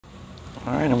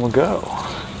Alright, and we'll go.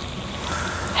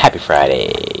 Happy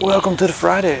Friday. Welcome to the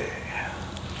Friday.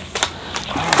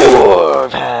 Oh,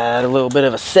 I've had a little bit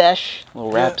of a sesh, a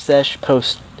little rap sesh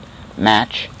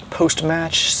post-match.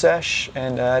 Post-match sesh,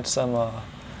 and I had some a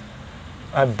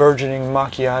burgeoning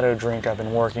macchiato drink I've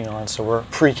been working on, so we're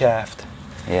pre-caffed.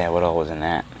 Yeah, what all was in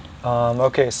that?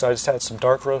 Okay, so I just had some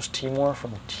dark roast Timor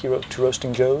from Two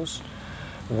Roasting Joe's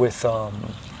with some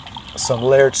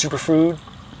layered superfood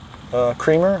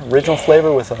creamer, original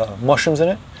flavor with mushrooms in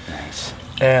it. Nice.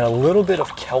 And a little bit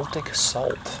of Celtic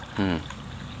salt. And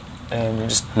you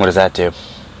just What does that do?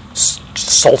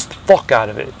 salts the fuck out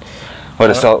of it. What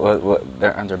is salt? What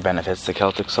are there benefits to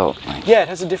Celtic salt? Like, Yeah, it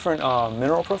has a different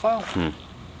mineral profile,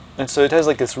 and so it has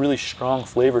like this really strong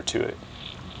flavor to it.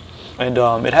 And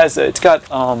it's got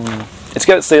a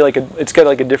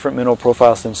different mineral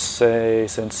profile since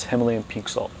Himalayan pink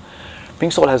salt.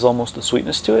 Pink salt has almost a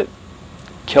sweetness to it.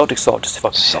 Celtic salt just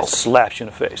fucking slaps you in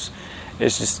the face.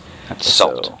 It's just That's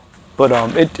salt. So, but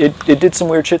it did some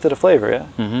weird shit to the flavor, yeah.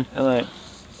 Mm-hmm. And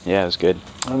Yeah, it was good.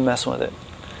 I'm messing with it.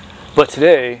 But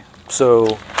today, so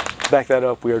to back that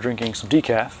up, we are drinking some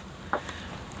decaf,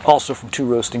 also from Two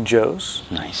Roasting Joe's.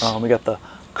 Nice. We got the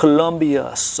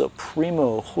Colombia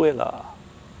Supremo Huela.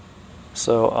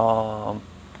 So,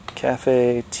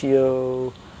 Cafe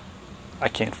Tio. I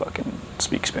can't fucking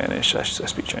speak Spanish. I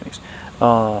speak Chinese.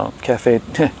 Cafe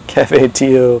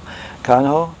Tio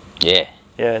Canho. Yeah.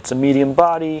 Yeah, it's a medium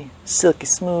body, silky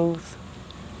smooth.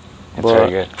 It's very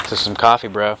good. This is some coffee,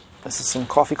 bro. This is some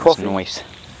coffee. It's noise.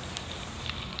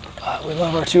 We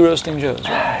love our Two Roasting Joe's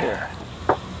right here.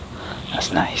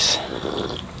 That's nice.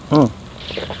 Oh,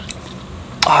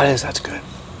 it is. That's good.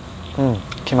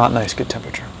 Came out nice. Good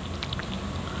temperature.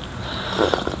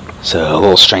 So a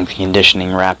little strength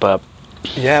conditioning wrap up,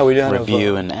 Yeah, we done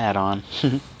review and add on.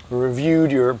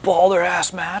 reviewed your baller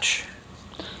ass match.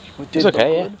 It's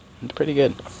okay, yeah. It's pretty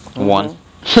good. Won.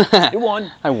 You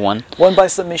won. I won. Won by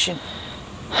submission.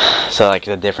 So like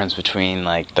the difference between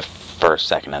like the first,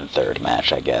 second, and third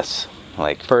match, I guess.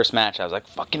 Like first match, I was like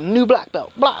fucking new black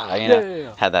belt, blah. You know,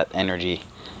 Yeah. had that energy.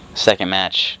 Second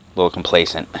match, a little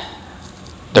complacent.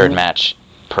 Third match,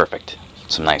 perfect.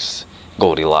 Some nice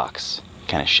Goldilocks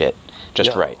kind of shit,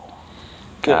 just right.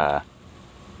 Good.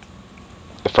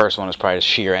 The first one was probably just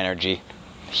sheer energy,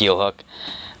 heel hook.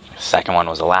 The second one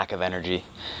was a lack of energy,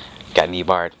 got knee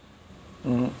barred.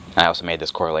 I also made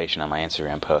this correlation on my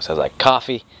Instagram post. I was like,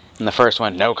 coffee in the first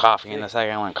one, no coffee in the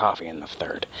second one, coffee in the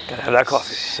third. Gotta have that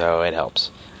coffee. So it helps.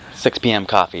 6 p.m.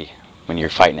 coffee when you're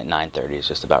fighting at 9:30 is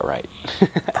just about right.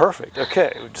 Perfect.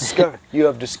 Okay, you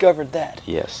have discovered that.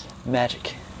 Yes.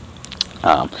 Magic.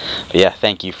 But yeah,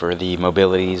 thank you for the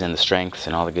mobilities and the strengths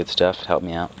and all the good stuff. It helped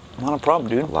me out Not a problem,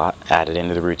 dude. a lot. Added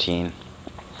into the routine.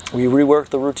 We reworked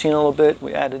the routine a little bit.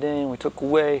 We added in. We took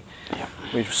away. Yeah.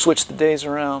 We switched the days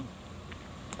around.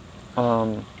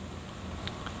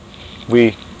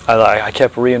 I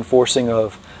kept reinforcing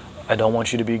of, I don't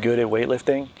want you to be good at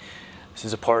weightlifting. This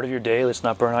is a part of your day. Let's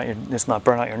not burn out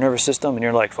your nervous system. And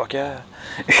you're like, fuck yeah.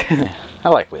 Yeah. I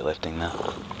like weightlifting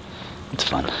though. It's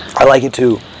fun. I like it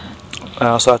too. I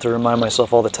also have to remind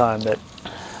myself all the time that,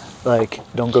 like,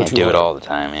 don't go Can't too do hard. it all the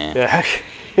time, man. Yeah.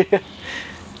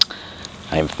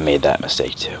 I've made that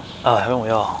mistake too. Oh, haven't we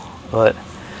all? But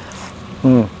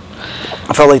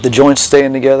I felt like the joints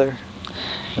staying together.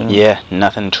 Yeah,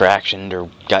 nothing tractioned or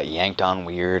got yanked on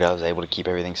weird. I was able to keep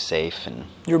everything safe and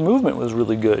Your movement was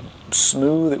really good.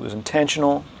 Smooth, it was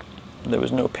intentional. There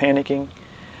was no panicking.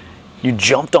 You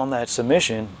jumped on that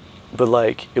submission, but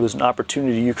like it was an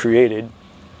opportunity you created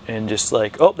and just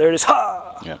like, oh, there it is.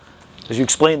 Ha! yeah. Because you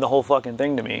explained the whole fucking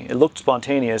thing to me. It looked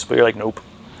spontaneous, but you're like, nope.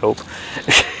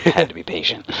 Had to be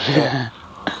patient.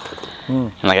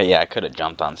 And like, yeah, I could have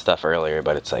jumped on stuff earlier,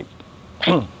 but it's like,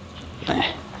 and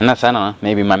that's, I don't know,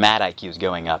 maybe my mad IQ is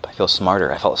going up. I feel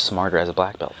smarter. I felt smarter as a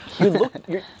black belt.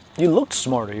 You looked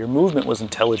smarter. Your movement was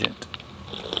intelligent.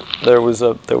 There was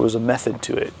a method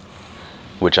to it.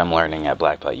 Which I'm learning at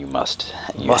black belt. You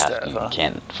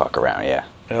can't fuck around. Yeah,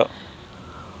 Yeah.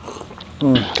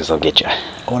 because they'll get you.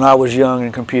 When I was young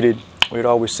and competed, we'd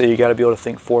always say you got to be able to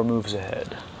think 4 moves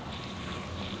ahead.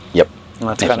 Yep. And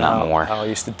that's If kind not of more. how I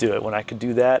used to do it. When I could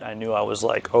do that, I knew I was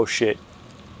like, oh shit,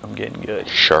 I'm getting good.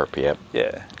 Sharp. Yep.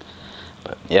 Yeah.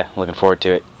 But yeah, looking forward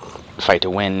to it. Fight to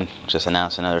Win just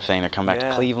announced another thing. They're coming back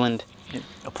to Cleveland.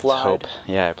 Applied. Hope.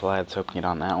 Yeah, I applied. Let's hope to get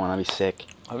on that one. That'd be sick.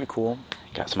 That'd be cool.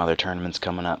 Got some other tournaments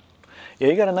coming up. Yeah,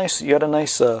 you got a nice schedule going on.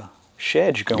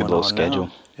 Good little now. schedule.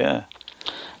 Yeah.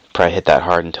 Probably hit that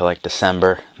hard until like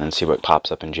December, and then see what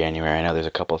pops up in January. I know there's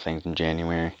a couple of things in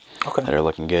January that are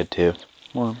looking good too.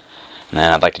 Well, And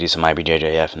then I'd like to do some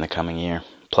IBJJF in the coming year,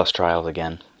 plus trials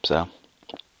again. So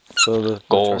So the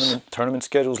Goals. tournament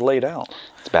schedule's laid out.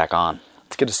 It's back on.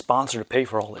 Let's get a sponsor to pay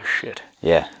for all this shit.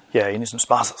 Yeah. Yeah, you need some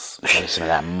sponsors. Give me some of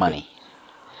that money.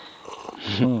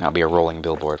 I'll be a rolling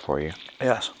billboard for you.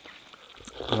 Yes.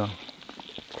 But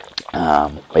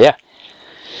yeah,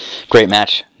 great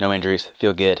match. No injuries.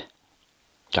 Feel good.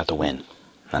 Got the win.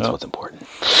 That's what's important.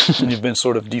 And you've been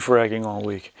sort of defragging all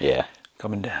week. Yeah.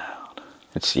 Coming down.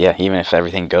 It's even if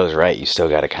everything goes right, you still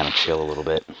got to kind of chill a little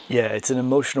bit. Yeah, it's an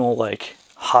emotional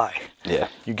high. Yeah.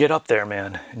 You get up there,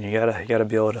 man, and you gotta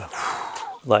be able to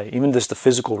even just the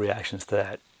physical reactions to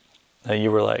that.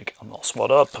 You were like, I'm all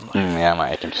swelled up. I'm like, Yeah,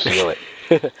 I can feel it.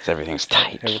 'Cause everything's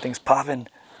tight. everything's popping.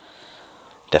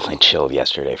 Definitely chilled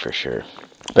yesterday for sure.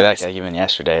 But even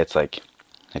yesterday, it's like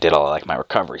I did all my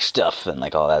recovery stuff and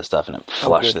all that stuff, and it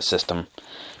flushed the system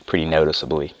pretty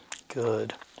noticeably.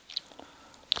 Good.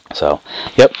 So,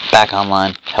 yep, back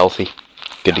online, healthy,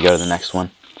 good to go to the next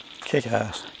one. Kick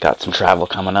ass. Got some travel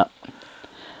coming up.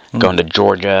 Going to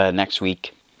Georgia next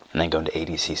week, and then going to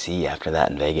ADCC after that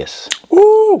in Vegas.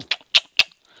 Woo!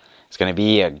 It's gonna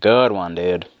be a good one,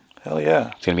 dude. Hell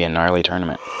yeah. It's gonna be a gnarly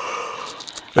tournament.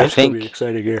 That's I think gonna be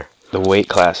exciting here. the weight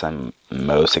class I'm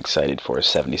most excited for is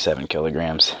 77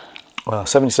 kilograms. Wow,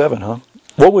 77, huh?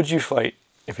 What would you fight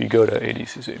if you go to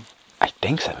ADCC? I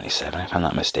think 77, if I'm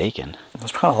not mistaken.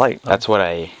 That's kind of light. That's what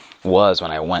I was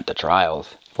when I went to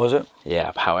trials. Was it?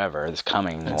 Yeah, however, this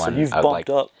coming So one, you've bumped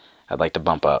up. I'd like to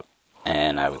bump up,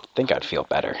 and I would think I'd feel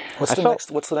better. What's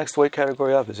the next weight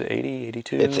category up? Is it 80,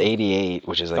 82? It's 88,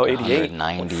 which is 88?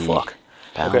 190 Fuck.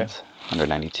 pounds. Okay.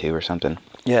 192 or something.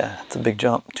 Yeah, it's a big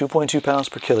jump. 2.2 pounds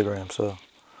per kilogram, so.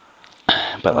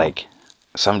 But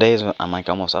some days I'm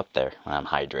almost up there when I'm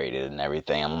hydrated and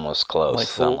everything. I'm almost close.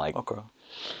 So I'm okay.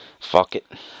 Fuck it.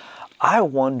 I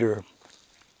wonder,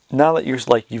 now that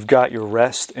you've got your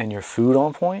rest and your food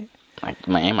on point. My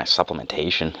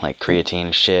supplementation,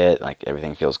 creatine shit,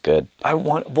 everything feels good. I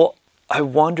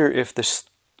wonder if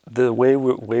the way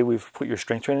we've put your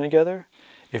strength training together,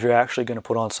 if you're actually going to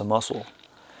put on some muscle.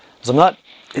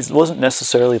 Because it wasn't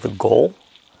necessarily the goal,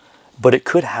 but it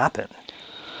could happen.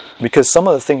 Because some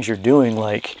of the things you're doing,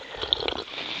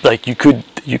 you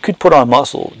could put on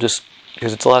muscle just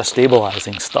because it's a lot of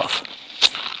stabilizing stuff.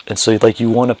 And so you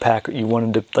wanted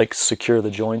to secure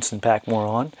the joints and pack more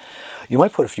on. You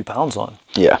might put a few pounds on.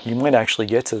 Yeah. You might actually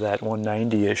get to that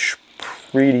 190-ish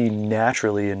pretty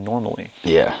naturally and normally.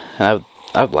 Yeah, and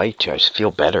I would like to. I just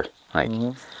feel better. I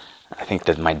think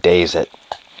that my days at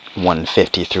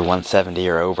 150 through 170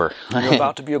 are over. You're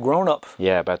about to be a grown-up.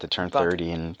 Yeah, about to turn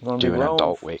 30 and do an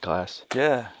adult weight class.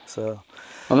 Yeah, so.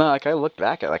 Well, no, I looked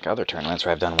back at other tournaments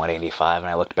where I've done 185 and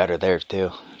I looked better there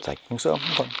too. It's Think so?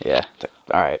 Okay. Yeah. It's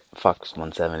alright, fuck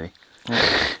 170.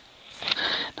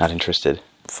 Not interested.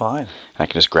 Fine. I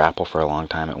can just grapple for a long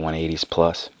time at 180s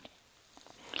plus.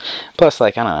 Plus,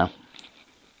 I don't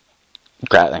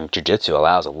know. Jiu-jitsu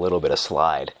allows a little bit of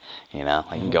slide, you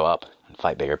can go up and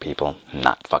fight bigger people and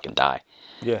not fucking die.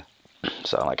 Yeah.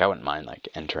 So, I wouldn't mind,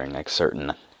 entering,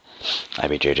 certain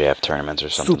IBJJF tournaments or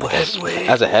something. Super heavyweight.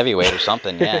 As a heavyweight or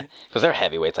something, yeah. Because their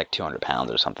heavyweight's 200 pounds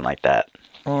or something like that.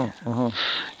 Mm-hmm.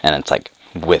 And it's,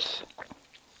 with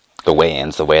the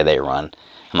weigh-ins, the way they run,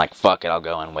 I'm fuck it, I'll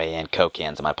go and weigh in, Coke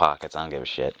cans in my pockets, I don't give a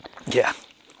shit. Yeah.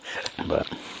 But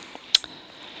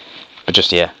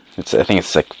just, yeah, I think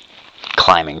it's,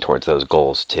 climbing towards those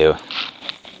goals, too.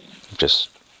 Just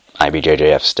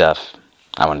IBJJF stuff.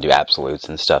 I want to do absolutes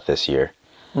and stuff this year.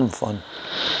 Fun.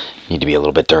 Need to be a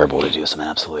little bit durable to do some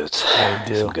absolutes. I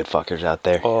do. Some good fuckers out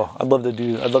there. Oh, I'd love to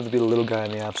be the little guy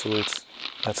in the absolutes.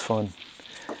 That's fun.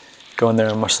 Go in there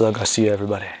and Marcel Garcia,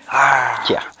 everybody.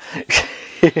 Yeah.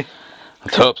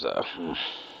 Let's hope so.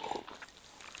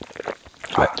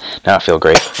 But now I feel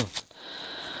great.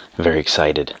 Very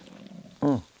excited.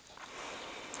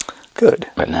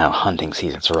 Good. But now hunting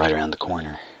season's right around the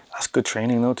corner. That's good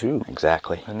training though too.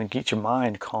 Exactly. And then get your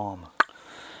mind calm.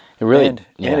 It really. And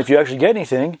if you actually get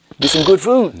anything, do some good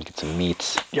food. Get some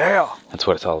meats. Yeah. That's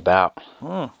what it's all about.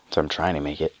 So I'm trying to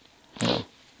make it.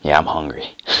 Yeah, I'm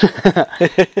hungry.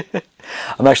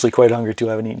 I'm actually quite hungry too.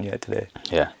 I haven't eaten yet today.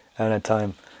 Yeah. I haven't had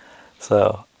time.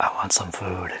 So I want some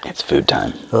food. It's food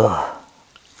time. Ugh.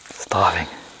 Starving.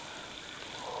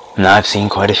 Now I've seen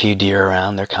quite a few deer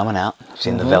around. They're coming out. I've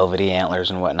seen the velvety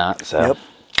antlers and whatnot. So. Yep.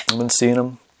 I've been seeing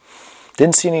them.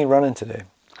 Didn't see any running today.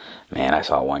 Man, I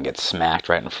saw one get smacked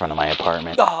right in front of my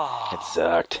apartment. Oh. It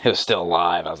sucked. It was still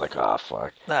alive. I was like, oh,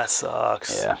 fuck. That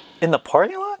sucks. Yeah. In the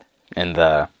parking lot? In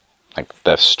the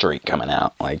street coming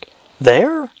out.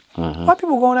 There? Why are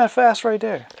people going that fast right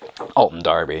there? Alton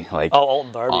Darby.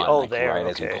 Alton Darby. On, there. right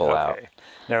as you pull out.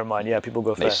 Never mind. Yeah, people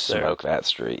go They fast there. smoke that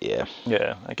street, yeah.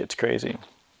 Yeah, that gets crazy.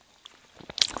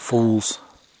 Fools.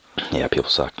 Yeah, people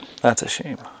suck. That's a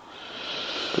shame.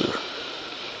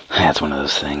 That's one of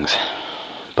those things.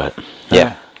 But,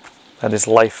 yeah. That is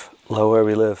life low where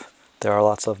we live. There are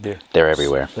lots of deer. They're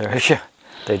everywhere. Yeah.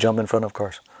 They jump in front of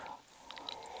cars.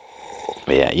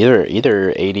 But yeah, either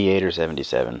 88 or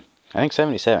 77. I think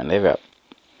 77. They've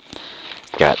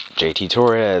got JT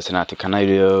Torres, Renato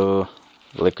Canadio,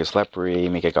 Lucas Lepre,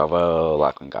 Mika Galvo,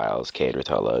 Lachlan Giles, Cade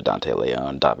Rotolo, Dante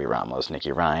Leon, Davi Ramos,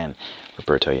 Nicky Ryan,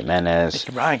 Roberto Jimenez,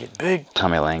 Nicky Ryan getting big.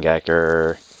 Tommy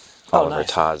Langacker, Oliver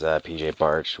nice. Taza, PJ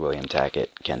Barch, William Tackett,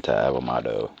 Kenta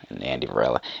Avomado, and Andy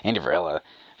Varela. Andy Varela,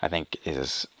 I think,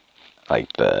 is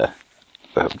like the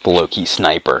low-key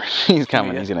sniper. He's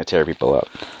coming. He's gonna tear people up.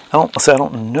 I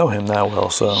don't know him that well,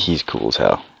 so He's cool as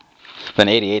hell. Then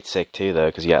 88's sick too, though,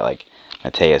 because you got like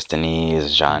Mateus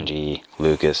Deniz, Janji,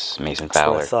 Lucas, Mason that's what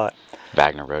Fowler, I thought.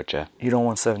 Wagner Rocha. You don't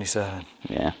want 77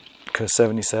 Yeah. because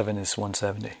 77 is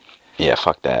 170. Yeah,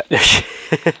 fuck that.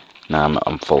 No,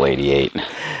 I'm full 88.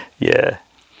 Yeah.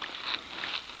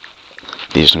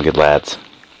 These are some good lads.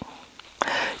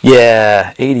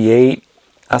 Yeah, 88.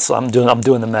 I'm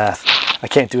doing the math. I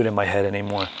can't do it in my head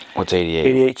anymore. What's 88?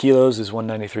 88 kilos is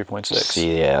 193.6.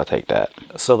 See, yeah, I'll take that.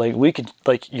 So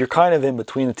you're kind of in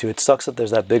between the two. It sucks that there's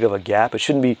that big of a gap. It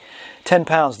shouldn't be 10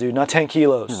 pounds, dude, not 10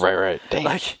 kilos. Right. Damn.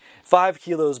 Like 5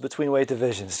 kilos between weight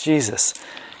divisions. Jesus.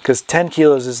 Because 10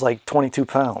 kilos is like 22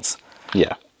 pounds.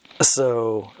 Yeah.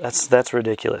 So that's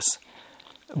ridiculous.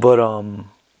 But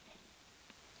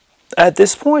at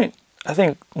this point, I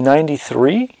think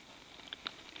 93,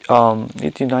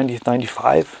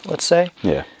 95, let's say.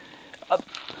 Yeah.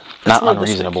 Not realistic.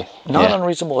 unreasonable. Not Yeah.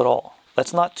 unreasonable at all.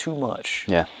 That's not too much.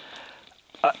 Yeah.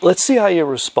 Let's see how you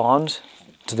respond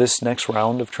to this next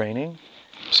round of training.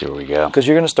 See where we go. Because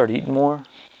you're going to start eating more.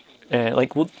 And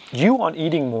you on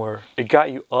eating more, it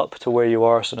got you up to where you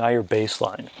are, so now you're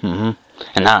baseline. Mm-hmm.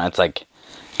 And now it's like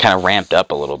kind of ramped up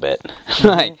a little bit.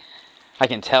 Like I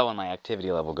can tell when my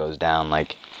activity level goes down,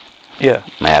 like Yeah.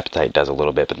 my appetite does a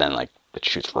little bit, but then like it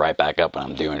shoots right back up when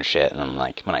I'm doing shit. And I'm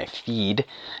like, when I feed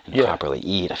and properly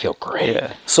eat, I feel great.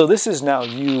 Yeah. So this is now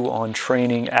you on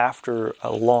training after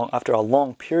a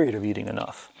long period of eating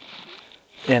enough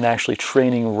and actually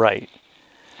training right.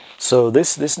 So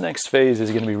this next phase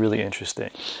is going to be really interesting.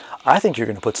 I think you're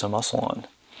going to put some muscle on.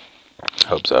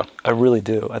 Hope so. I really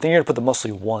do. I think you're going to put the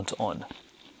muscle you want on.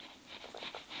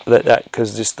 That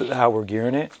because just how we're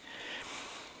gearing it,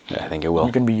 Yeah, I think it will.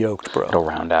 you're going to be yoked, bro. It'll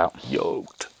round out.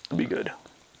 Yoked. It'll be good.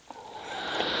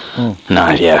 No,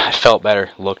 yeah, I felt better,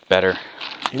 looked better.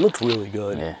 You looked really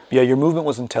good. Yeah. Your movement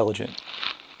was intelligent.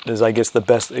 Is I guess the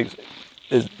best.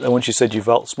 When she said you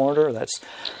felt smarter,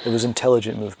 it was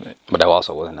intelligent movement. But I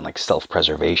also wasn't in like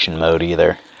self-preservation mode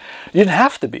either. You didn't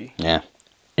have to be. Yeah.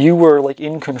 You were like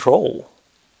in control.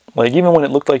 Like even when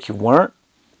it looked like you weren't,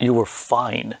 you were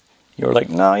fine. You were like,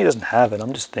 no, he doesn't have it.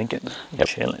 I'm just thinking,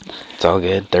 chilling. It's all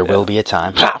good. There will be a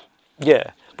time.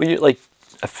 Yeah, but you like,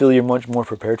 I feel you're much more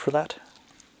prepared for that.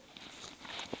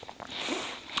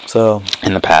 So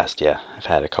In the past, yeah, I've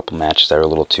had a couple matches that were a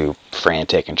little too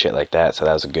frantic and shit like that. So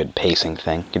that was a good pacing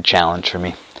thing, good challenge for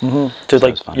me.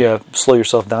 to slow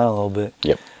yourself down a little bit.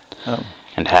 Yep.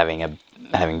 And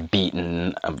having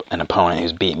beaten an opponent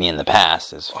who's beat me in the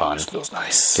past is fun. It feels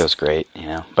nice. Feels great, you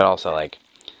know. But also like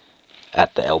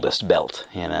at the eldest belt,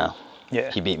 you know.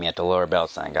 Yeah. He beat me at the lower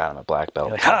belts, and I got him at black belt.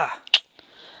 You're like, ha!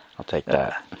 I'll take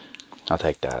that. I'll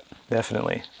take that.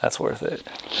 Definitely, that's worth it.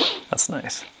 That's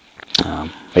nice.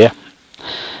 But yeah,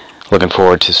 looking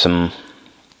forward to some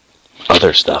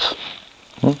other stuff.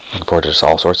 Looking forward to just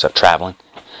all sorts of traveling.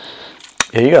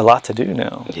 Yeah, you got a lot to do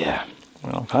now. Yeah.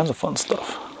 All kinds of fun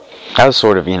stuff. I was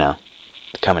sort of,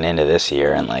 coming into this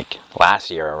year, and like last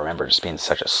year I remember just being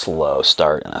such a slow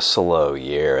start and a slow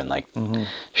year, and like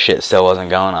shit still wasn't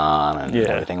going on, and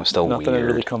everything was still Nothing weird. had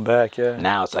really come back, yeah.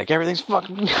 Now it's like everything's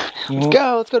fucking. Let's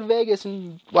go to Vegas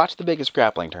and watch the biggest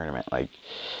grappling tournament. Like,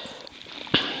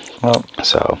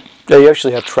 so yeah, you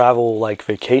actually have travel, like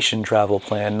vacation travel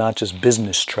planned, not just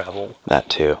business travel. that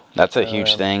too. That's a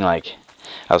huge thing. Like,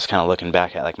 I was kind of looking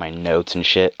back at like my notes and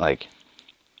shit. Like,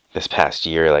 this past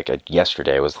year, like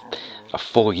yesterday was a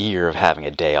full year of having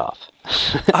a day off.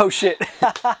 Oh shit!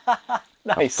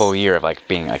 Nice. A full year of like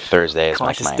being like Thursday is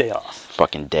like my day off.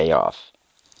 fucking day off.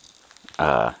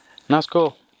 No, it's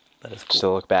cool. That is cool.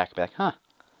 Still look back, look at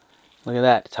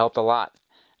that. It's helped a lot.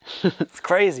 It's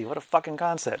crazy. What a fucking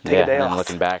concept. Take Yeah, a day and then off.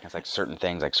 looking back, it's like certain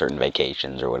things, like certain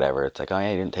vacations or whatever. It's like, oh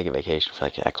yeah, you didn't take a vacation for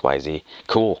like XYZ.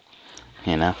 Cool,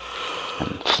 And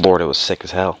Florida was sick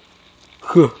as hell.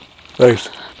 Nice.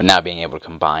 But now being able to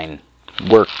combine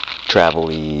work,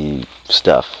 travel-y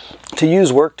stuff. To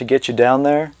use work to get you down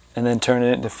there and then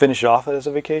to finish it off as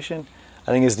a vacation,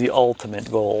 I think is the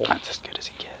ultimate goal. That's as good as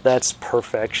it gets. That's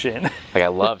perfection. Like, I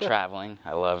love traveling.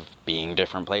 I love being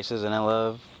different places, and I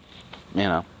love,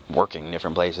 working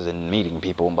different places and meeting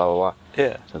people and blah, blah, blah.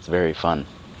 Yeah. So it's very fun.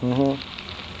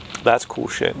 That's cool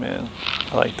shit, man.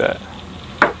 I like that.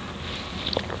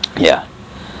 Yeah.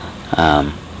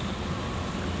 I've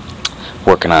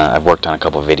worked on a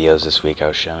couple of videos this week I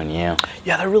was showing you.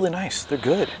 Yeah, they're really nice. They're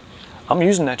good. I'm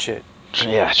using that shit.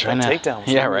 Yeah, trying to... takedown.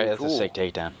 Yeah, right. Really That's cool. a sick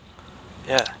takedown.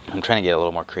 Yeah. I'm trying to get a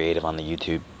little more creative on the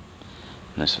YouTube.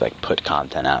 And just, like, put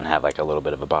content out and have, like, a little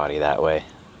bit of a body that way.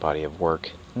 Body of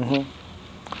work.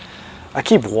 I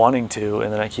keep wanting to,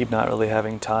 and then I keep not really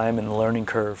having time and the learning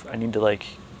curve. I need to, like,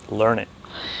 learn it.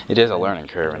 It is a learning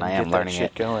curve, and I am learning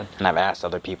it. Going. And I've asked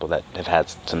other people that have had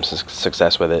some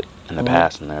success with it in the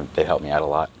past, and they helped me out a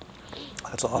lot.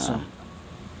 That's awesome.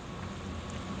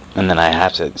 And then I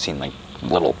have seen, like,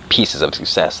 little pieces of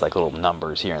success, like little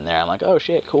numbers here and there. I'm like, oh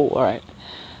shit, cool, all right.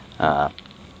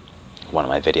 One of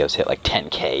my videos hit like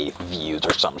 10K views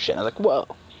or some shit. I was like, whoa.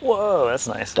 Whoa, that's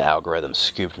nice. The algorithm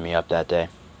scooped me up that day.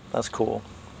 That's cool.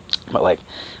 But like,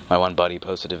 my one buddy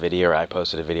posted a video, or I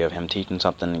posted a video of him teaching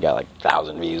something, and got like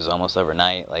 1,000 views almost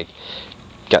overnight. Like,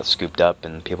 got scooped up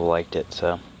and people liked it,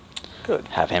 so. Good.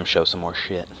 Have him show some more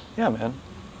shit. Yeah, man.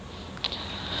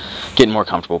 Getting more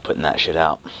comfortable putting that shit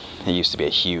out. It used to be a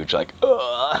huge, like,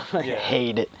 ugh, I Yeah.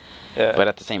 hate it. Yeah. But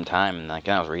at the same time, like,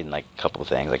 I was reading, like, a couple of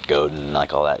things, like Godin and,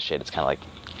 like, all that shit. It's kind of like,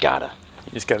 gotta.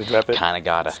 You just gotta drop it. Kind of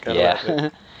gotta. Just gotta wrap Yeah.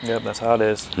 it. Yep, that's how it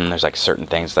is. And there's, like, certain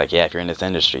things, like, yeah, if you're in this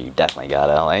industry, you definitely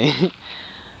gotta, like.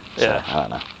 So, Yeah. I don't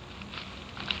know.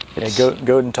 Yeah,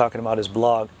 Godin talking about his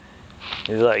blog.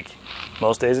 He's like,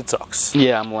 most days it sucks.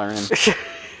 Yeah, I'm learning.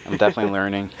 I'm definitely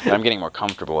learning. But I'm getting more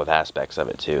comfortable with aspects of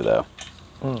it, too, though.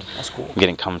 That's cool. I'm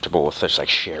getting comfortable with just, like,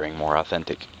 sharing more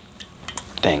authentic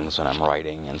things when I'm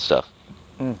writing and stuff.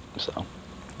 So.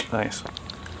 Nice.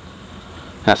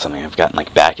 That's something I've gotten,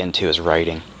 like, back into, is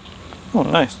writing. Oh,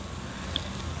 nice.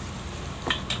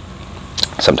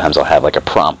 Sometimes I'll have, like, a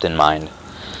prompt in mind.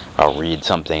 I'll read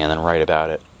something and then write about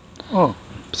it. Oh.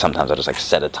 Sometimes I'll just, like,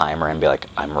 set a timer and be like,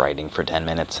 I'm writing for 10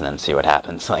 minutes and then see what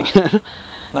happens. Like,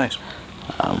 Nice.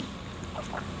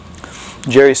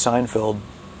 Jerry Seinfeld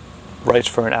writes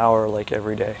for an hour, like,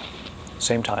 every day.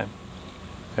 Same time.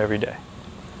 Every day.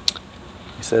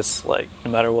 He says, like, no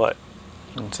matter what.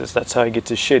 And says that's how he gets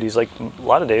his shit. He's like, a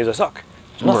lot of days I suck.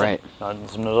 There's nothing. Right.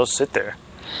 Sometimes I'll sit there.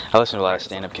 I listen to a lot of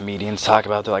stand-up comedians talk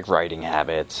about their, like, writing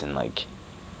habits and, like,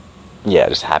 yeah,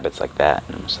 just habits like that.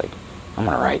 And I'm just like, I'm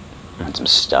gonna write some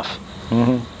stuff.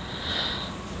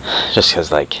 Just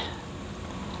because, like,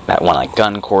 that one, like,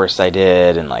 gun course I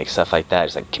did and, like, stuff like that,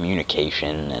 just, like,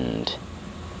 communication and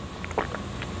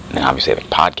then obviously, like,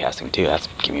 podcasting, too. That's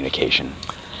communication.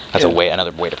 That's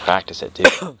another way to practice it,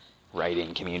 too.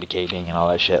 Writing, communicating, and all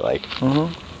that shit, like.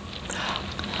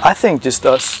 I think just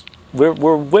us, we're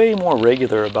way more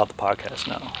regular about the podcast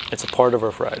now. It's a part of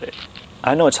our Friday.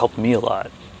 I know it's helped me a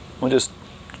lot. We're just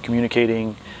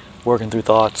communicating, working through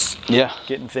thoughts, Yeah.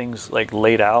 getting things, like,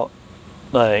 laid out.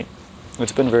 Like,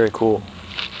 it's been very cool.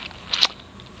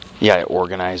 Yeah, I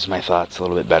organize my thoughts a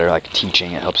little bit better. Like,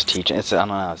 teaching, it helps teach. I don't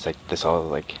know, it's like this all,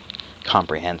 like,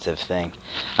 comprehensive thing.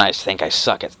 And I just think I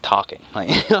suck at talking. Like,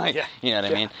 Yeah. You know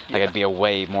what I mean? Yeah. Like, I'd be a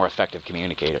way more effective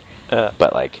communicator. Yeah.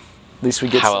 But, like, At least we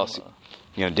get how some, else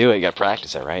you gonna do it? You gotta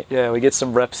practice it, right? yeah, we get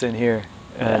some reps in here.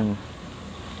 And,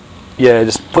 yeah,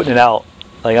 just putting it out.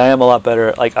 Like, I am a lot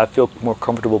better. Like, I feel more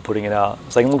comfortable putting it out.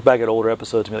 So I can look back at older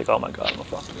episodes and be like, oh my God, I'm a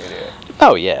fucking idiot.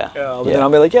 Oh, yeah. But then I'll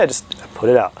be like, yeah, just put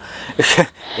it out.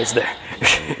 It's there.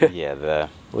 Yeah,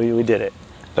 We did it.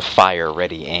 the fire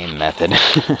ready aim method.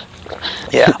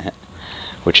 Yeah.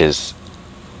 Which is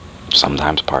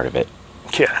sometimes part of it.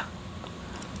 Yeah.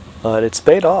 But it's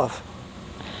paid off.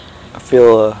 I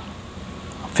feel,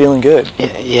 I'm feeling good.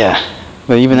 Yeah.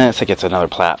 But even then, it's like it's another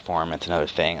platform. It's another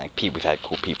thing. Like, we've had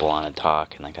cool people on and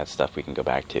talk, and like that stuff we can go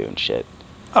back to and shit.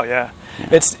 Oh yeah.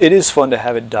 It is fun to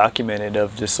have it documented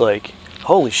of just like,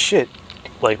 holy shit,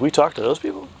 like we talked to those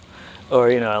people,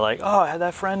 or like, oh, I had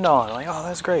that friend on, like, oh,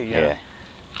 that's great. Yeah.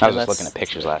 I was And just looking at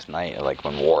pictures last night, of, like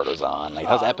when Ward was on. Like,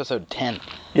 that was episode 10.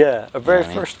 Yeah, our very You know what I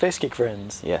mean? first Face Kick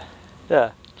Friends. Yeah.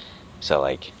 Yeah, So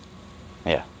like,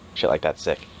 yeah, shit like that's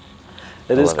sick.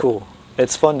 it I is love it. cool.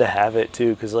 It's fun to have it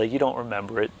too, because like you don't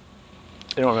remember it.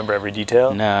 You don't remember every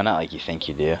detail. No, not like you think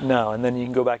you do. No, and then you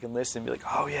can go back and listen and be like,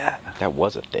 oh yeah. That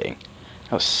was a thing.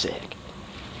 That was sick.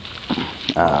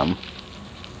 But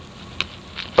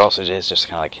also, it's just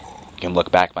kind of like, you can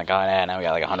look back like, oh, yeah, now we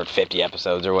got like 150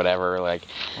 episodes or whatever. Like,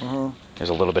 there's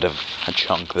a little bit of a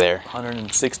chunk there.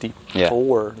 164.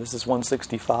 Yeah. This is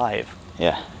 165.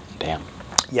 Yeah, damn.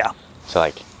 Yeah. So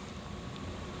like,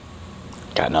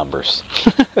 got numbers.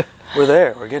 We're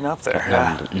there. We're getting up there.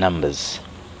 Yeah. Numbers.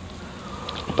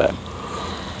 But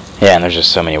yeah, and there's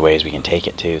just so many ways we can take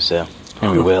it too. So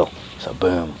and we will. So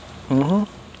boom.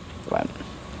 But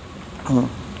I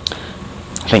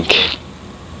think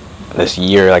this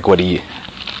year, like, what do you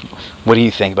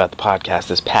think about the podcast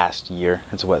this past year?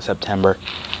 It's what, September?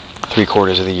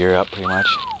 3/4 of the year up, pretty much.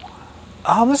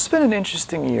 This has been an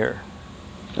interesting year.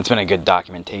 It's been a good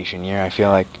documentation year, I feel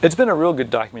like. It's been a real good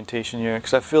documentation year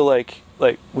because I feel like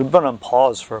we've been on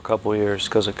pause for a couple of years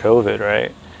because of COVID,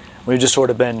 right? We've just sort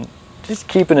of been just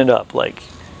keeping it up, like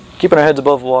keeping our heads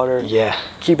above water. Yeah.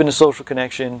 Keeping a social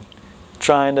connection,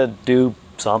 trying to do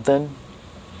something,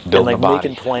 Building and like a body.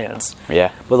 making plans.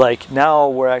 Yeah. But like now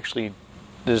we're actually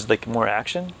there's like more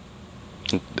action.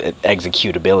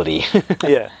 Executability.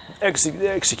 Yeah,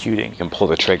 executing. You can pull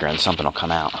the trigger and something will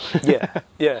come out.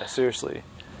 Yeah, seriously.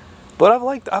 But I've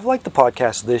liked the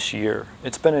podcast this year.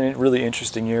 It's been a really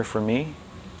interesting year for me.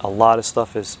 A lot of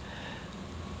stuff has,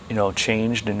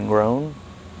 changed and grown.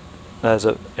 As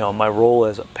my role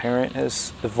as a parent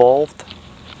has evolved.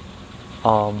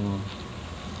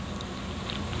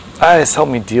 It's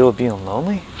helped me deal with being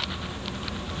lonely.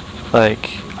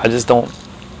 Like, I'm just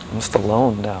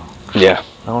alone now. Yeah.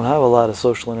 I don't have a lot of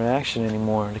social interaction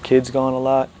anymore. The kids gone a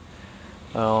lot.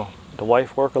 The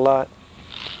wife work a lot.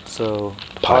 So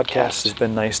the podcast has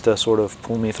been nice to sort of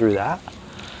pull me through that.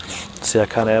 See that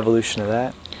kind of evolution of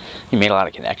that. You made a lot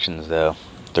of connections though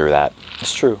through that.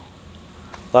 It's true.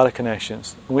 A lot of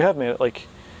connections. We have made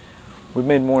we've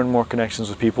made more and more connections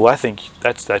with people. I think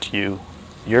that's you.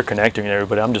 You're connecting with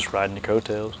everybody. I'm just riding the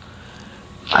coattails.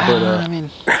 But, I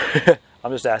mean,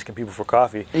 I'm just asking people for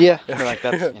coffee. yeah. Like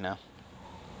that's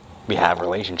we have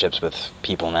relationships with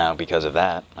people now because of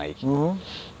that. Like,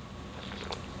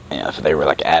 if they were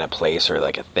like at a place or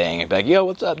like a thing, it'd be like, "Yo,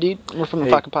 what's up, dude? We're from the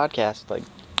fucking podcast." Like,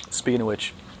 speaking of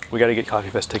which, we got to get Coffee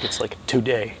Fest tickets like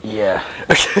today. yeah.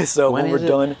 Okay, so when we're is it?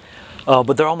 done,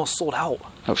 but they're almost sold out.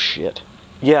 Oh shit.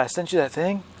 Yeah, I sent you that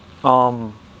thing.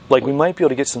 We might be able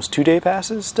to get some 2-day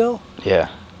passes still, Yeah.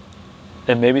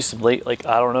 and maybe some late. I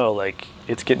don't know.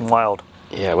 It's getting wild.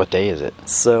 Yeah. What day is it?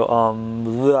 So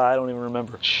I don't even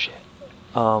remember. Shit.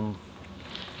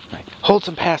 Like, hold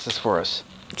some passes for us.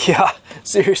 Yeah,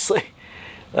 seriously.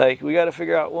 We got to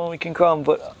figure out when we can come.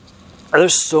 But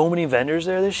there's so many vendors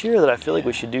there this year that I feel like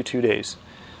we should do 2 days.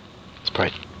 It's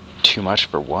probably too much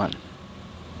for one.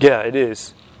 Yeah, it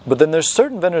is. But then there's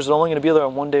certain vendors that are only going to be there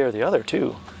on one day or the other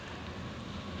too.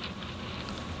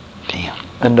 Damn.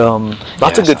 And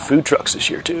lots of good food trucks this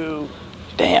year too.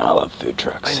 Damn, I love food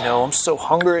trucks. I know, I'm so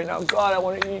hungry now. God, I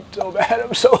want to eat so bad.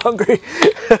 I'm so hungry.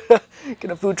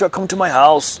 Can a food truck come to my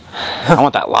house? I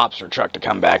want that lobster truck to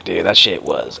come back, dude. That shit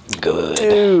was good.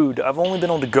 Dude, I've only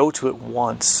been able to go to it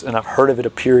once, and I've heard of it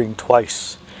appearing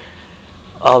twice.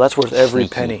 Oh, that's worth every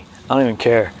Sneaky. penny. I don't even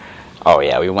care. Oh,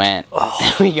 yeah, we went.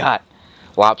 We got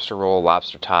lobster roll,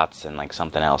 lobster tots, and like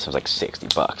something else. It was like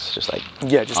 $60.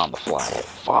 Just on the fly.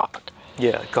 Fuck.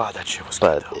 Yeah, God, that shit was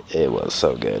good, But though. it was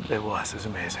so good. It was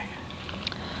amazing.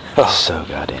 So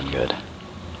goddamn good.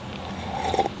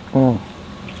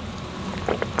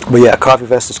 But yeah, Coffee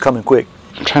Fest is coming quick.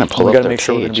 I'm trying to pull We up got to their make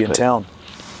sure we're going to be in page, town.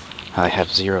 but I have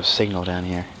zero signal down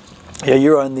here. Yeah,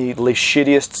 you're on the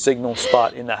shittiest signal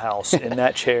spot in the house, in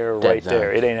that chair right zone.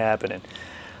 there. It ain't happening.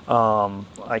 I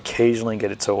occasionally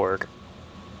get it to work.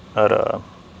 But,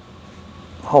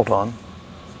 hold on.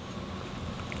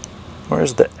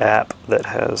 Where's the app that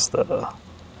has the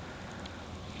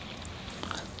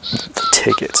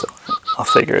tickets? I'll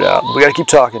figure it out. We gotta keep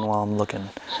talking while I'm looking.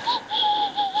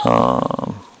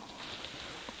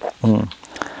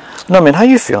 No, man, how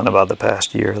you feeling about the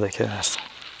past year of the cast?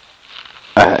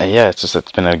 Yeah,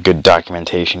 it's been a good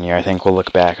documentation year. I think we'll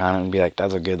look back on it and be like,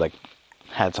 that's a good,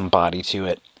 had some body to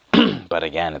it. But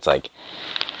again, it's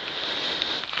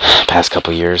past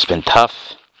couple years been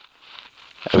tough.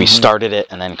 We started it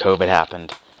and then COVID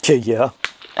happened. Yeah.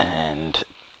 And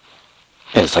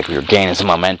it's we were gaining some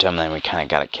momentum, then we kind of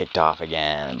got it kicked off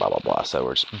again and blah, blah, blah. So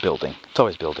we're just building. It's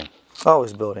always building.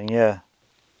 Always building, yeah.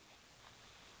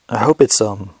 I hope it's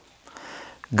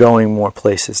going more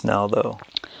places now, though.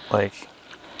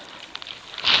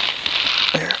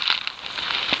 There.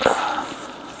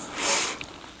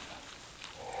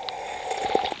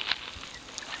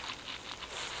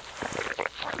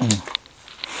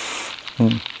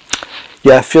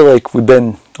 Yeah, I feel like we've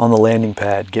been on the landing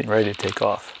pad getting ready to take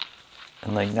off.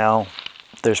 And now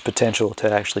there's potential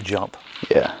to actually jump.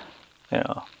 Yeah.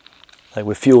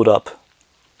 We fueled up.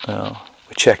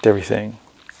 We checked everything.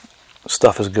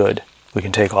 Stuff is good. We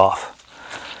can take off.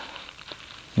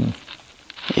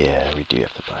 Yeah, we do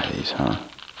have to buy these, huh?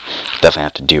 Definitely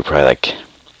have to do probably like...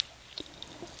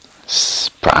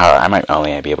 I might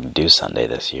only be able to do Sunday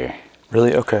this year.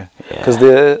 Really? Okay. Yeah. Because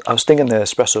I was thinking the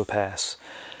espresso pass,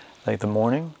 like the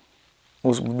morning,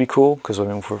 would be cool. Because I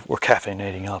mean, we're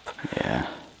caffeinating up. Yeah.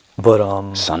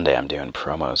 But Sunday I'm doing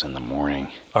promos in the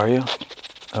morning. Are you?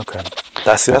 Okay.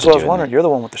 That's what I was wondering. You're the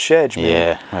one with the shedge, man.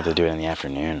 Yeah, I have to do it in the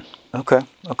afternoon. Okay.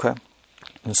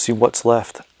 Let's see what's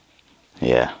left.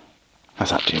 Yeah.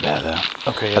 That's not too bad,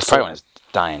 though. Okay. That's probably when it's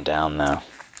dying down, though.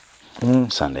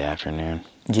 Sunday afternoon.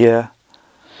 Yeah.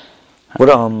 What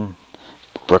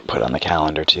Brooke put on the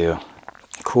calendar, too.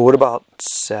 Cool. What about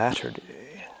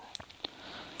Saturday?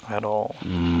 At all?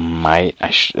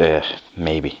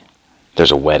 Maybe.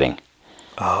 There's a wedding.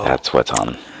 Oh. That's what's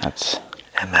on. That's...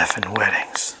 MF and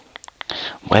weddings.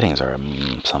 Weddings are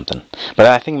something. But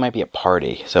I think it might be a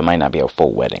party, so it might not be a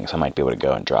full wedding, so I might be able to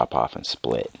go and drop off and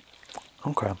split.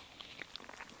 Okay.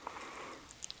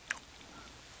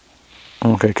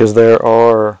 Okay, because there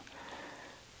are...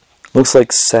 Looks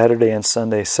like Saturday and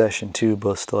Sunday session 2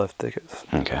 both still have tickets.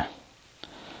 Okay.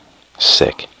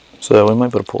 Sick. So we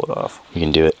might be able to pull it off. We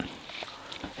can do it.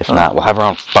 If not, we'll have our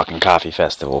own fucking coffee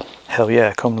festival. Hell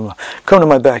yeah, come to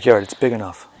my backyard. It's big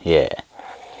enough. Yeah.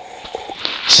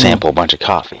 Sample a bunch of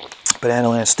coffee. Banana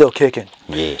Land's still kicking.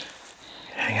 Yeah.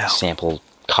 Hang out. Sample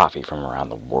coffee from around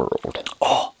the world.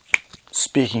 Oh,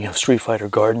 speaking of Street Fighter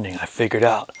gardening, I figured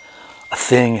out a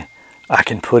thing I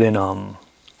can put in, oh,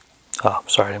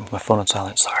 sorry, my phone on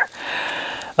silent, sorry.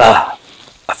 I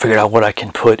figured out what I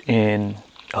can put in,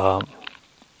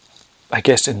 I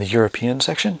guess in the European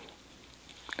section.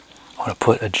 I want to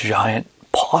put a giant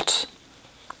pot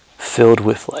filled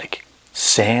with like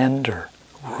sand or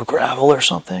gravel or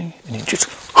something, and you just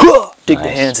dig the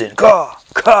hands in,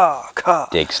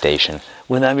 Dig station.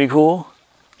 Wouldn't that be cool?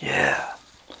 Yeah.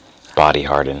 Body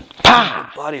harden.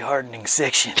 Body hardening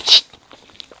section.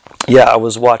 Yeah, I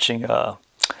was watching the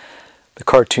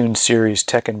cartoon series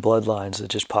Tekken Bloodlines that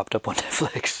just popped up on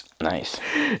Netflix. Nice.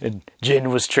 And Jin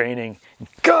was training.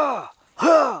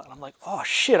 And I'm like, oh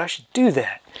shit, I should do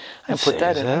that. I can put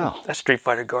that in. That's Street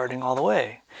Fighter gardening all the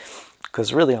way.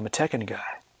 Because really, I'm a Tekken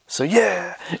guy. So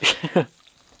yeah.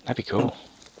 That'd be cool.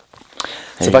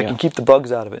 So if I can keep the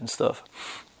bugs out of it and stuff,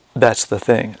 that's the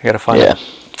thing. I gotta find out.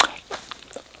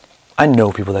 I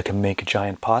know people that can make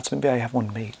giant pots. Maybe I have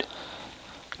one made.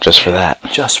 Just for that.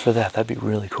 Just for that. That'd be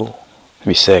really cool. That'd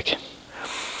be sick. Yeah,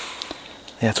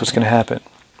 that's what's gonna happen.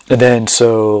 And then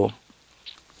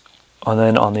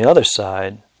on the other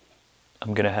side,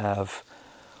 I'm gonna have,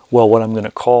 what I'm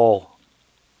gonna call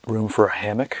room for a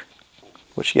hammock.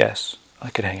 Which, yes, I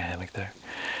could hang a hammock there.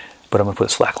 But I'm going to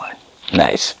put a slackline.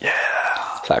 Nice. Yeah.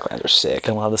 Slacklines are sick.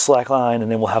 Then we'll have the slackline, and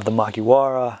then we'll have the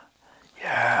Makiwara.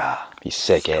 Yeah. Be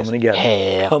sick as coming together.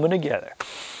 hell. Coming together.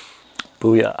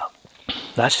 Booyah.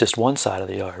 That's just one side of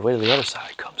the yard. Wait till the other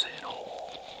side comes in.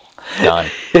 Oh.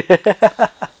 Done.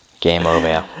 Game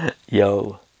over.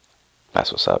 Yo.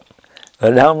 That's what's up.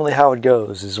 But normally how it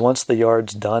goes is once the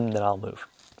yard's done, then I'll move.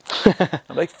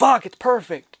 I'm like, fuck, it's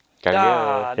perfect.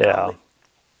 Gotta go. Yeah.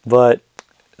 But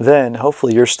then,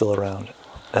 hopefully you're still around.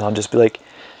 And I'll just be like,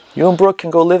 you and Brooke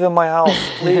can go live in my house,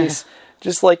 please.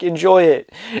 Just, like, enjoy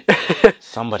it.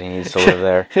 Somebody needs to live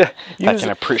there. I can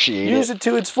appreciate it. Use it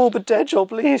to its full potential,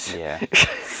 please. Yeah.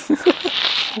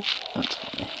 That's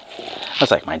funny.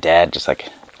 That's like my dad, just, like,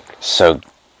 so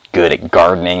good at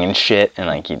gardening and shit. And,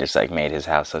 like, he just, like, made his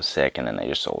house so sick, and then they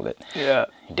just sold it. Yeah.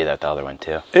 He did that with the other one,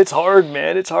 too. It's hard,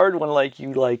 man. It's hard when, like,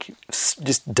 you, like,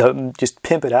 just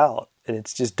pimp it out. And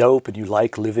it's just dope, and you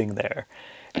like living there.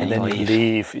 And then you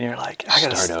leave, and you're like, I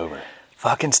gotta start over.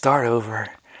 Fucking start over.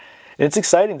 And it's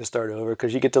exciting to start over,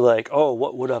 because you get to like, oh,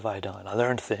 what would have I done? I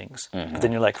learned things. Mm-hmm. But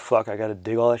then you're like, fuck, I gotta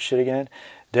dig all that shit again?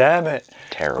 Damn it.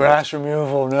 Terrible. Grass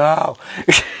removal, no.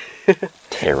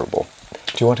 Terrible.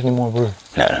 Do you want any more brew?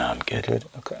 No, I'm good. Good?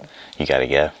 Okay. You gotta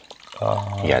go.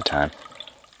 You got time?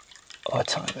 What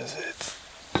time is it?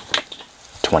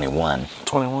 21.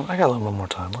 21? I got a little bit more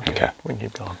time. Okay. We can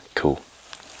keep going. Cool.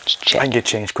 Just check. I can get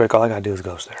changed quick. All I gotta do is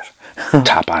go upstairs.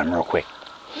 Top on real quick.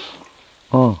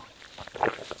 Ooh.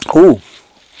 It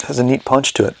has a neat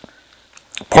punch to it.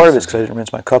 Part of it's because I didn't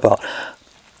rinse my cup out.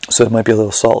 So it might be a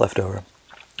little salt left over.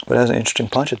 But it has an interesting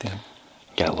punch at the end.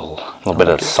 Got a little bit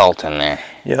of salt in there.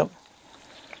 Yep.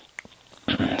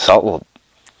 Salt will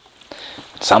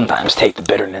sometimes take the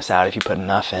bitterness out if you put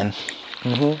enough in.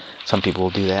 Mm-hmm. Some people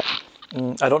will do that.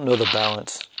 I don't know the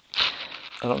balance.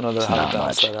 I don't know how to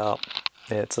balance that out.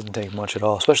 Yeah, it doesn't take much at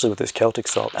all, especially with this Celtic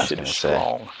salt. That shit is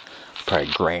strong. Probably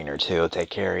a grain or two will take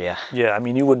care of you. Yeah, I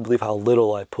mean, you wouldn't believe how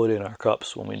little I put in our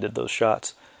cups when we did those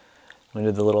shots. When we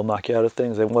did the little macchiato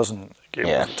things, it wasn't it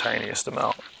Yeah. was the tiniest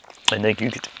amount. I think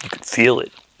you could feel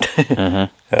it.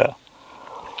 Mm-hmm. Yeah.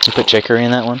 You put chicory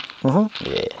in that one? Mm-hmm.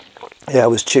 Yeah. Yeah, it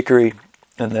was chicory,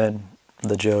 and then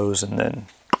the Joes, and then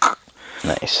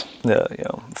Nice. the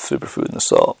superfood and the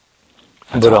salt.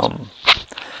 That's But awesome.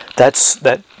 that's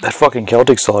that fucking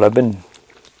Celtic salt. I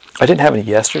didn't have any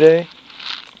yesterday,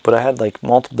 but I had like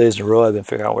multiple days in a row. I've been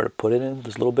figuring out where to put it in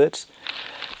those little bits.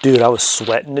 Dude, I was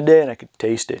sweating today, and I could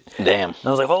taste it. Damn. And I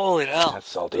was like, holy hell. That's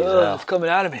salty as hell. It's coming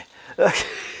out of me.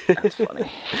 That's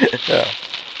funny. Yeah.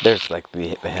 There's like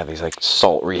they have these like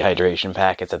salt rehydration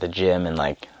packets at the gym, and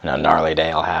like gnarly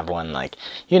day I'll have one. Like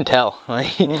you can tell,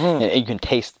 like and you can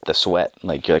taste the sweat.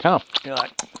 Like you're like, oh, You're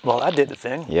like, well, that did the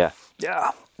thing. yeah.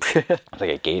 Yeah. It's like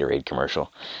a Gatorade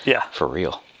commercial Yeah. for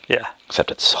real. Yeah. Except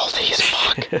it's salty as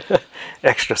fuck.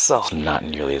 Extra salt. Not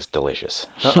nearly as delicious.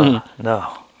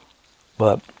 No.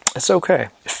 But it's okay.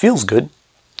 It feels good.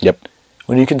 Yep.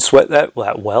 When you can sweat that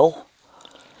well,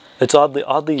 it's oddly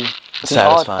it's an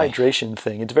odd Satisfying. hydration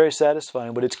thing. It's very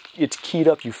satisfying, but it's keyed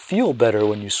up. You feel better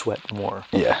when you sweat more.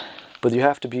 Yeah. But you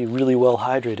have to be really well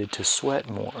hydrated to sweat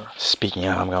more. Speaking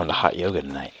of, I'm going to hot yoga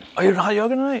tonight. Oh, you're doing hot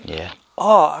yoga tonight? Yeah.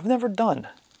 Oh, I've never done.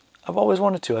 I've always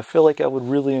wanted to. I feel like I would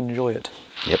really enjoy it.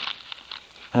 Yep.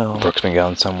 Um, Brooke's been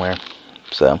going somewhere,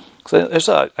 so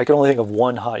I can only think of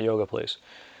one hot yoga place.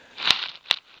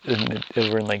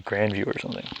 Over in like Grandview or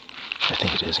something. I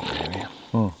think it is in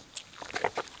Grandview.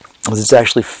 It's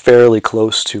actually fairly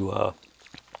close to,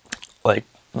 like,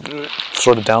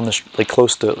 sort of down this, like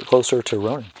closer to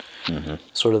Ronan. Mm-hmm.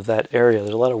 Sort of that area.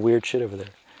 There's a lot of weird shit over there.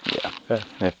 Yeah. Yeah.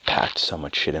 They've packed so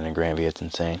much shit into Grandview, it's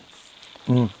insane.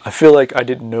 I feel like I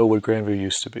didn't know what Grandview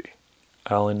used to be.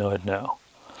 I only know it now.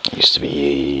 It used to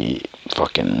be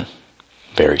fucking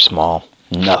very small.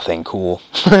 Nothing cool.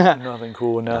 Nothing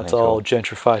cool, and now it's Nothing all cool.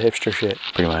 gentrified hipster shit.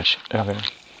 Pretty much. Okay.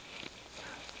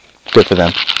 Good for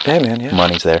them. Hey man, yeah.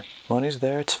 Money's there. Money's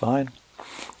there, it's fine.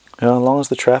 You know, as long as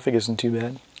the traffic isn't too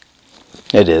bad.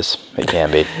 It is. It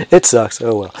can be. It sucks,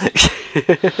 oh well.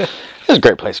 It's a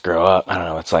great place to grow up. I don't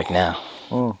know what it's like now.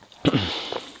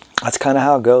 That's kind of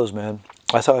how it goes, man.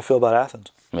 That's how I feel about Athens.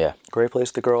 Yeah. Great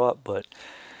place to grow up, but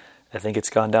I think it's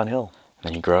gone downhill.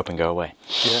 Then you grow up and go away.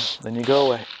 Yeah, then you go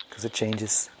away because it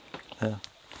changes. Yeah.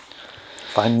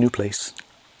 Find a new place.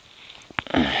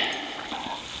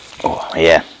 Oh,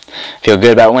 yeah. Feel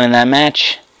good about winning that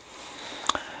match?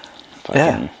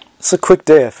 Yeah. It's a quick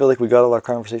day. I feel like we got all our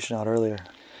conversation out earlier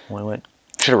when we went.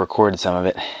 Should have recorded some of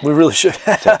it. We really should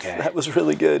have. okay. That was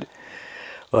really good.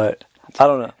 But I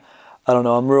don't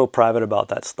know. I'm real private about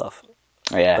that stuff.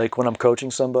 Yeah. Like when I'm coaching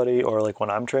somebody or like when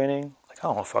I'm training, like I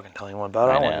don't want to fucking tell anyone about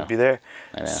it. I don't want you to be there.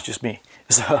 It's just me.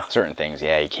 So certain things,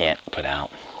 yeah, you can't put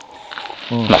out.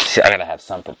 I gotta have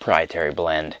some proprietary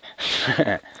blend.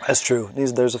 that's true.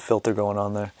 There's a filter going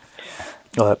on there.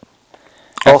 But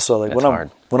also, like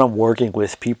when I'm working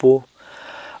with people,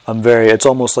 it's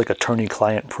almost like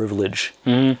attorney-client privilege.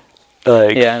 Mm-hmm.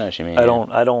 Like, Yeah, I know what you mean.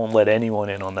 I don't let anyone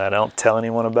in on that. I don't tell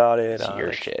anyone about it. It's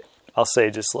your shit. I'll say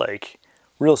just like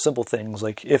real simple things.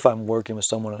 Like if I'm working with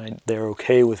someone and they're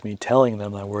okay with me telling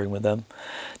them I'm working with them,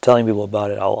 telling people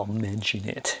about it, I'll mention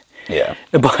it. Yeah.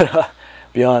 But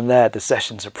beyond that, the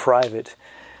sessions are private.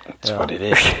 That's what it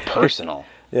is. Personal.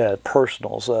 Yeah,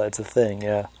 personal. So it's a thing.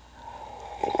 Yeah.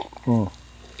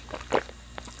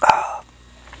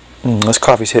 This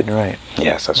coffee's hitting right.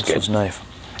 Yes, that's This good. was nice.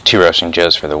 2 roasting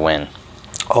Joes for the win.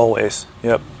 Always.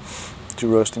 Yep. 2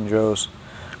 roasting Joes.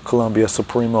 Columbia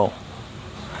Supremo.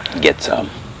 Get some.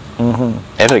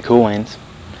 Mm-hmm. They have really cool wings.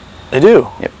 They do?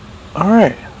 Yep. All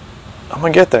right. I'm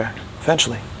going to get there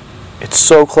eventually. It's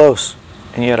so close,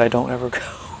 and yet I don't ever go.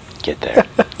 Get there.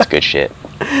 It's good shit.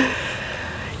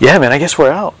 Yeah, man, I guess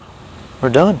we're out. We're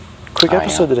done. Quick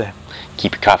episode today.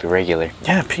 Keep your coffee regular.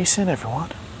 Yeah, peace in, everyone.